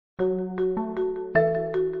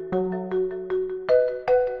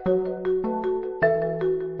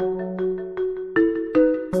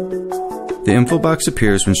The Infobox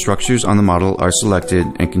appears when structures on the model are selected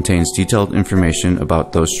and contains detailed information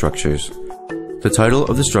about those structures. The title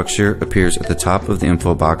of the structure appears at the top of the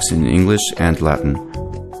Infobox in English and Latin.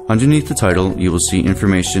 Underneath the title, you will see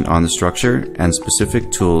information on the structure and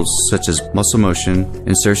specific tools such as muscle motion,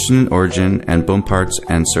 insertion and origin, and bone parts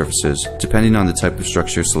and surfaces, depending on the type of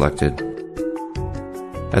structure selected.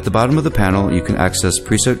 At the bottom of the panel, you can access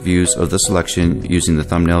preset views of the selection using the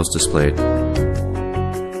thumbnails displayed.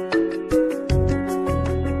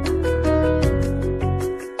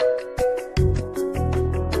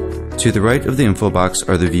 To the right of the Infobox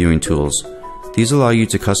are the viewing tools. These allow you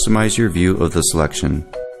to customize your view of the selection.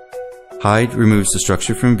 Hide removes the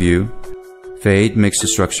structure from view. Fade makes the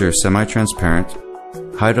structure semi-transparent.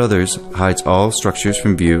 Hide Others hides all structures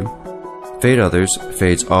from view. Fade Others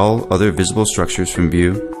fades all other visible structures from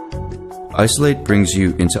view. Isolate brings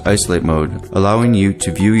you into isolate mode, allowing you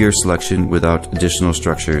to view your selection without additional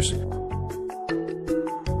structures.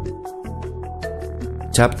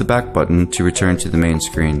 Tap the back button to return to the main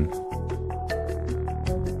screen.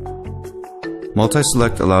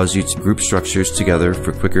 Multi-select allows you to group structures together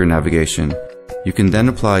for quicker navigation. You can then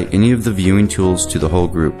apply any of the viewing tools to the whole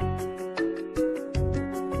group.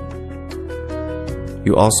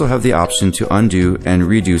 You also have the option to undo and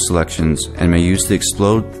redo selections and may use the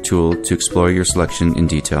Explode tool to explore your selection in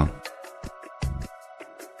detail.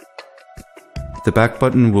 The back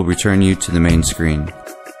button will return you to the main screen.